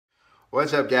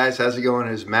What's up, guys? How's it going?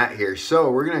 It's Matt here. So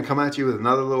we're going to come at you with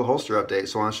another little holster update.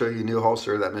 So I want to show you a new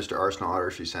holster that Mr. Aresnal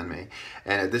Artestry sent me.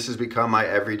 And this has become my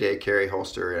everyday carry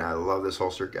holster, and I love this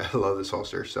holster. I love this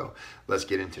holster. So let's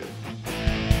get into it.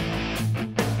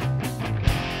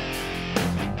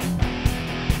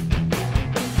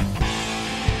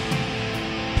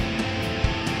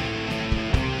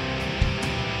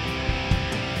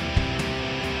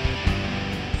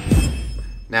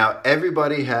 Now,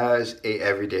 everybody has a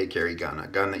everyday carry gun, a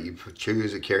gun that you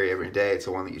choose to carry every day. It's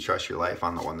the one that you trust your life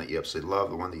on, the one that you absolutely love,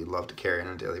 the one that you love to carry on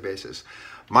a daily basis.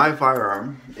 My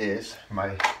firearm is,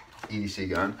 my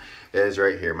EDC gun is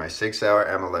right here, my Sig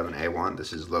M11A1.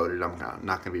 This is loaded. I'm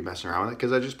not going to be messing around with it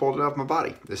because I just pulled it off my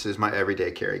body. This is my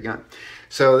everyday carry gun.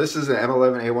 So this is the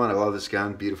M11A1. I love this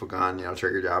gun, beautiful gun, you know,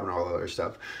 trigger job and all the other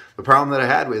stuff. The problem that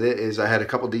I had with it is I had a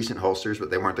couple decent holsters,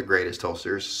 but they weren't the greatest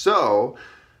holsters. So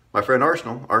my friend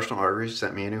Artestry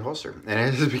sent me a new holster, and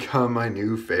it has become my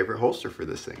new favorite holster for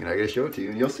this thing, and I gotta show it to you,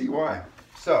 and you'll see why.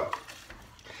 So,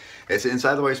 it's an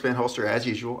inside the waistband holster as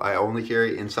usual. I only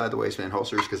carry inside the waistband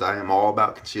holsters because I am all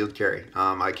about concealed carry.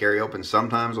 I carry open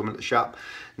sometimes when I'm at the shop.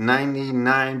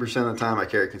 99% of the time I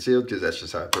carry concealed because that's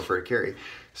just how I prefer to carry.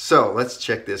 So, let's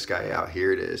check this guy out.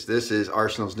 Here it is. This is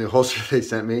Arsenal's new holster they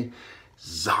sent me.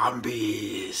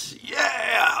 Zombies,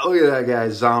 yeah, look at that,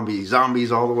 guys.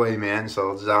 Zombies all the way, man.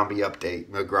 So zombie update,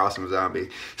 Grossum zombie.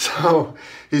 So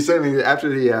he sent me, after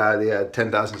the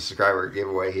 10,000 subscriber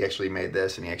giveaway, he actually made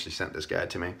this, and he actually sent this guy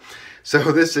to me.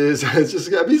 So this is, it's just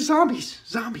gotta be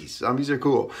zombies are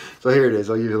cool. So here it is.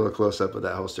 I'll give you a little close up of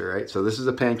that holster, right? So this is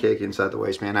a pancake inside the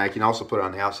waistband. I can also put it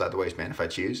on the outside the waistband if I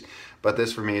choose, but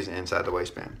this for me is inside the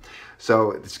waistband.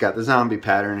 So it's got the zombie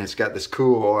pattern. It's got this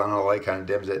cool, I don't know, like kind of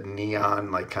dims it,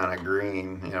 neon, like kind of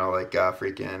green, you know, like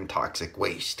freaking toxic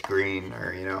waste green,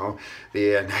 or, you know,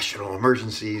 the national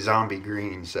emergency zombie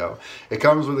green. So it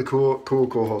comes with a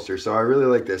cool holster. So I really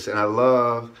like this, and I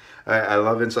love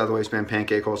inside the waistband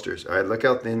pancake holsters. All right, look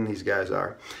how thin these guys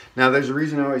are. Now, there's a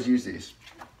reason I always use these.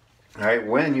 All right,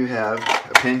 when you have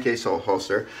a pancake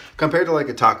holster compared to like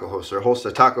a taco holster,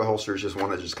 a taco holster is just one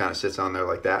that just kind of sits on there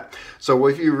like that. So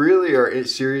if you really are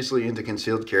seriously into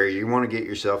concealed carry, you want to get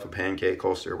yourself a pancake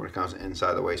holster when it comes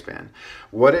inside the waistband.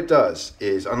 What it does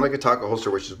is, unlike a taco holster,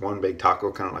 which is one big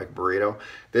taco, kind of like burrito,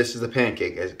 this is the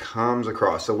pancake as it comes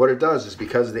across. So what it does is,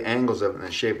 because of the angles of it and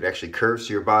the shape, it actually curves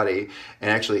to your body and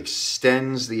actually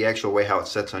extends the actual way how it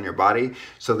sets on your body.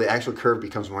 So the actual curve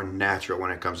becomes more natural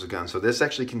when it comes to guns. So this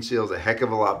actually conceals a heck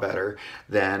of a lot better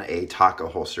than a taco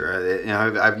holster. You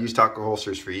know, I've used taco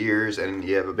holsters for years, and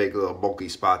you have a big little bulky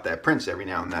spot that prints every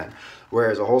now and then.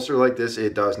 Whereas a holster like this,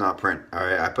 it does not print. All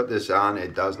right, I put this on,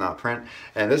 it does not print.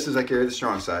 And this is, I carry the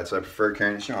strong side, so I prefer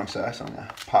carrying the strong side. So I'm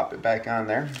gonna pop it back on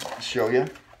there, show you.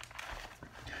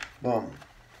 Boom,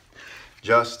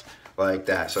 just like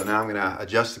that. So now I'm gonna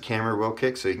adjust the camera real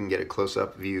quick so you can get a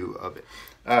close-up view of it.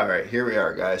 All right, here we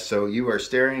are, guys. So you are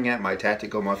staring at my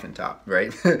tactical muffin top,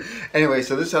 right? Anyway,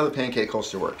 so this is how the pancake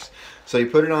holster works. So you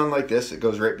put it on like this. It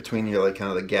goes right between your, like, kind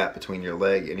of the gap between your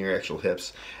leg and your actual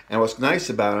hips. And what's nice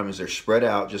about them is they're spread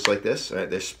out just like this. Right?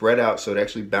 They're spread out so it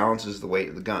actually balances the weight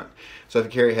of the gun. So if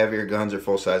you carry heavier guns or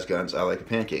full-size guns, I like a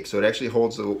pancake. So it actually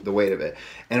holds the weight of it.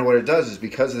 And what it does is,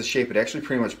 because of the shape, it actually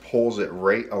pretty much pulls it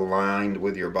right aligned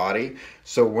with your body.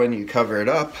 So when you cover it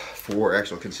up for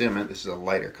actual concealment, this is a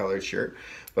lighter colored shirt,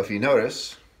 but if you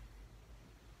notice,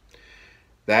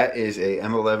 that is a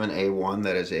M11A1.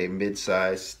 That is a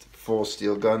mid-sized full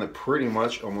steel gun that pretty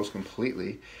much almost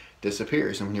completely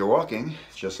disappears. And when you're walking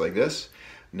just like this,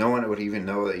 no one would even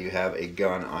know that you have a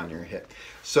gun on your hip.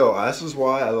 So this is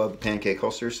why I love the pancake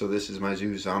holster. So this is my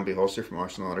Zoo Zombie holster from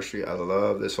Arsenal Artistry. I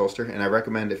love this holster, and I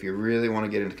recommend, if you really want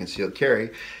to get into concealed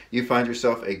carry, you find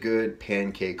yourself a good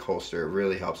pancake holster. It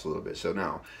really helps a little bit. So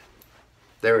now,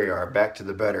 there we are, back to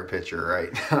the better picture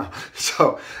right now.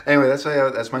 So anyway,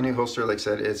 that's my new holster. Like I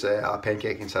said, it's a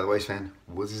pancake inside the waistband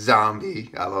with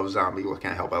zombie. I love zombie. What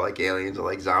can I help? I like aliens. I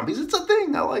like zombies. It's a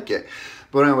thing. I like it.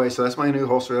 But anyway, so that's my new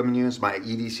holster I'm going to use, my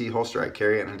EDC holster. I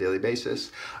carry it on a daily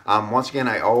basis. Once again,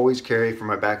 I always carry for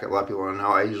my back. A lot of people don't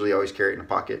know, I usually always carry it in a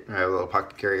pocket. I have a little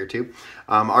pocket carrier too.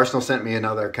 Arsenal sent me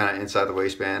another kind of inside the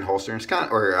waistband holster. It's kind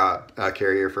of, or a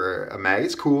carrier for a mag.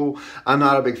 It's cool. I'm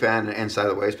not a big fan of inside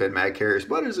the waistband mag carriers,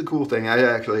 but it's a cool thing. I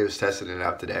actually was testing it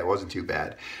out today. It wasn't too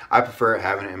bad. I prefer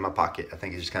having it in my pocket. I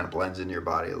think it just kind of blends into your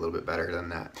body a little bit better than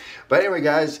that. But anyway,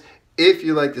 guys, if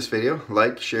you like this video,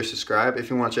 like, share, subscribe. If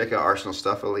you want to check out Arsenal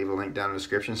stuff, I'll leave a link down in the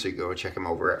description, so you can go and check him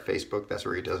over at Facebook. That's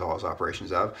where he does all his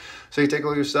operations out of. So you take a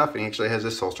look at his stuff, and he actually has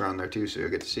this holster on there too, so you'll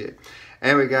get to see it.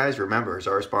 Anyway, guys, remember, it's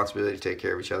our responsibility to take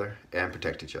care of each other and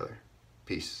protect each other.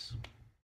 Peace.